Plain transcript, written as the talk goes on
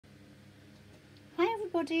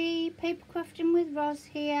everybody, Paper Crafting with Ros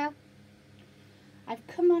here. I've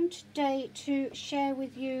come on today to share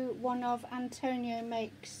with you one of Antonio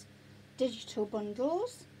Makes digital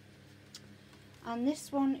bundles, and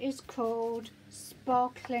this one is called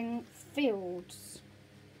Sparkling Fields.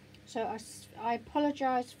 So I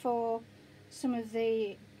apologise for some of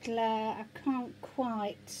the glare. I can't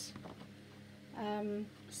quite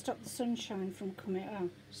stop the sunshine from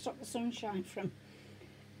coming. Stop the sunshine from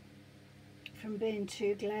being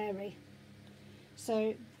too glary,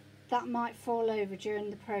 so that might fall over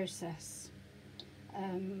during the process,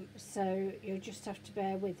 so you'll just have to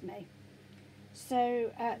bear with me.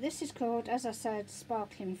 So this is called, as I said,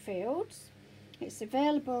 Sparkling Fields. It's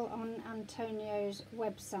available on Antonio's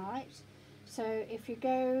website, so if you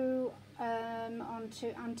go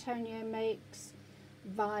onto Antonio Makes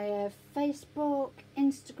via Facebook,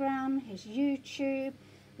 Instagram, his YouTube,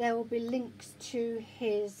 there will be links to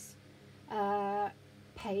his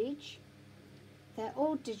page. They're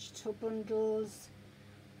all digital bundles,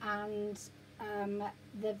 and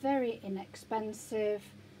they're very inexpensive,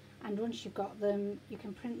 and once you've got them you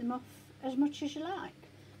can print them off as much as you like,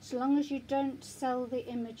 so long as you don't sell the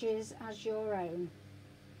images as your own.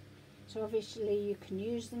 So obviously you can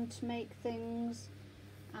use them to make things,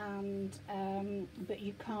 and but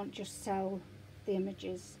you can't just sell the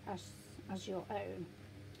images as your own.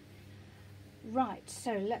 Right,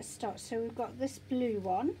 so let's start. So we've got this blue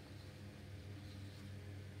one,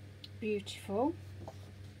 beautiful.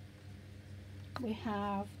 We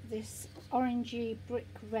have this orangey brick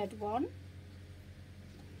red one,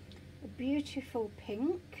 a beautiful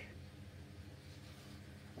pink.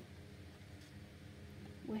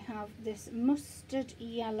 We have this mustard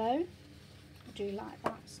yellow. I do like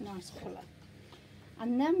that, it's a nice colour.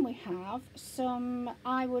 And then we have some,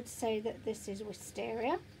 I would say that this is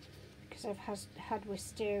wisteria, because I've had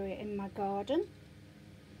wisteria in my garden.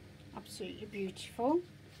 Absolutely beautiful.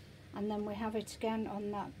 And then we have it again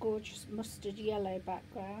on that gorgeous mustard yellow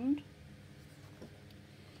background.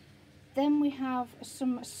 Then we have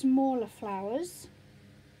some smaller flowers.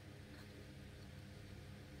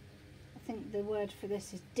 I think the word for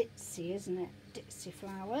this is ditzy, isn't it? Ditzy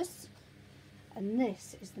flowers. And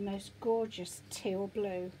this is the most gorgeous teal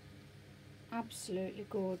blue. Absolutely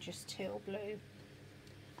gorgeous teal blue.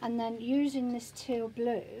 And then using this teal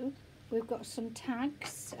blue, we've got some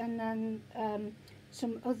tags, and then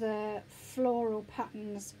some other floral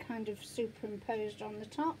patterns kind of superimposed on the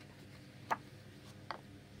top,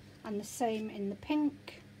 and the same in the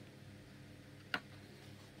pink.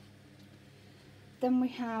 Then we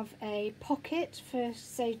have a pocket for,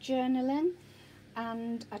 say, journaling,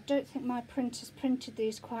 and I don't think my printer's printed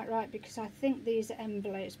these quite right, because I think these are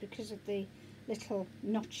envelopes because of the little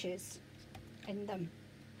notches in them.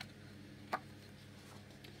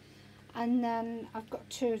 And then I've got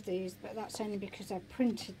two of these, but that's only because I've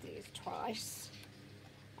printed these twice.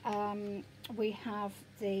 We have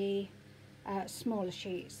the smaller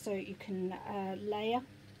sheets, so you can layer.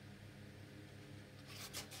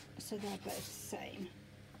 So they're both the same.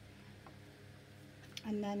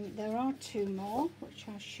 And then there are two more, which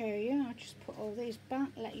I'll show you. I'll just put all these back,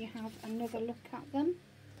 let you have another look at them.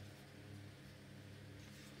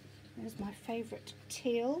 There's my favourite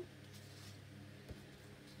teal.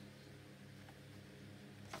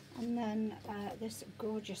 And then this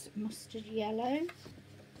gorgeous mustard yellow.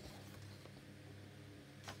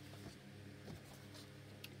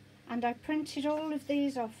 And I printed all of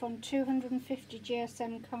these off on 250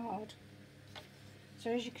 GSM card.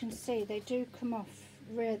 So as you can see, they do come off,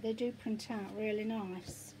 they do print out really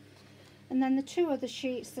nice. And then the two other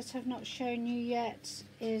sheets that I've not shown you yet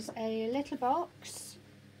is a little box.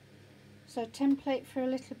 So a template for a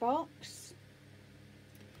little box,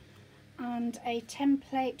 and a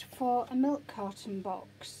template for a milk carton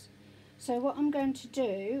box. So what I'm going to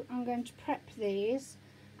do, I'm going to prep these,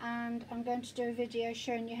 and I'm going to do a video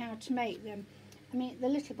showing you how to make them. I mean, the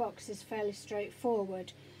little box is fairly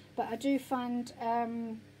straightforward, but I do find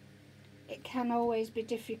it can always be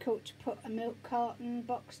difficult to put a milk carton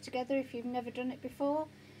box together if you've never done it before.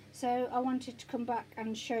 So I wanted to come back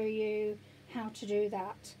and show you how to do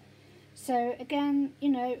that. So again, you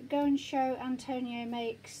know, go and show Antonio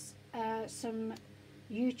Makes some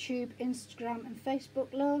YouTube, Instagram and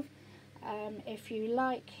Facebook love. If you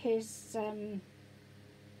like his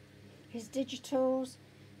digitals,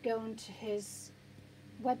 go onto his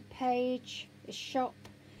web page, his shop,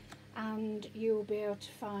 and you'll be able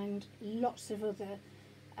to find lots of other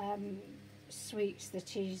sweets that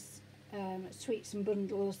he's sweets and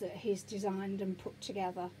bundles that he's designed and put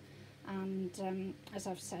together. And as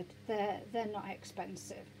I've said, they're not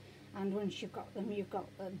expensive, and once you've got them, you've got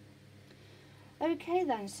them. Okay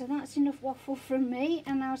then, so that's enough waffle from me,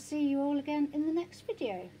 and I'll see you all again in the next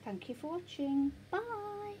video. Thank you for watching. Bye.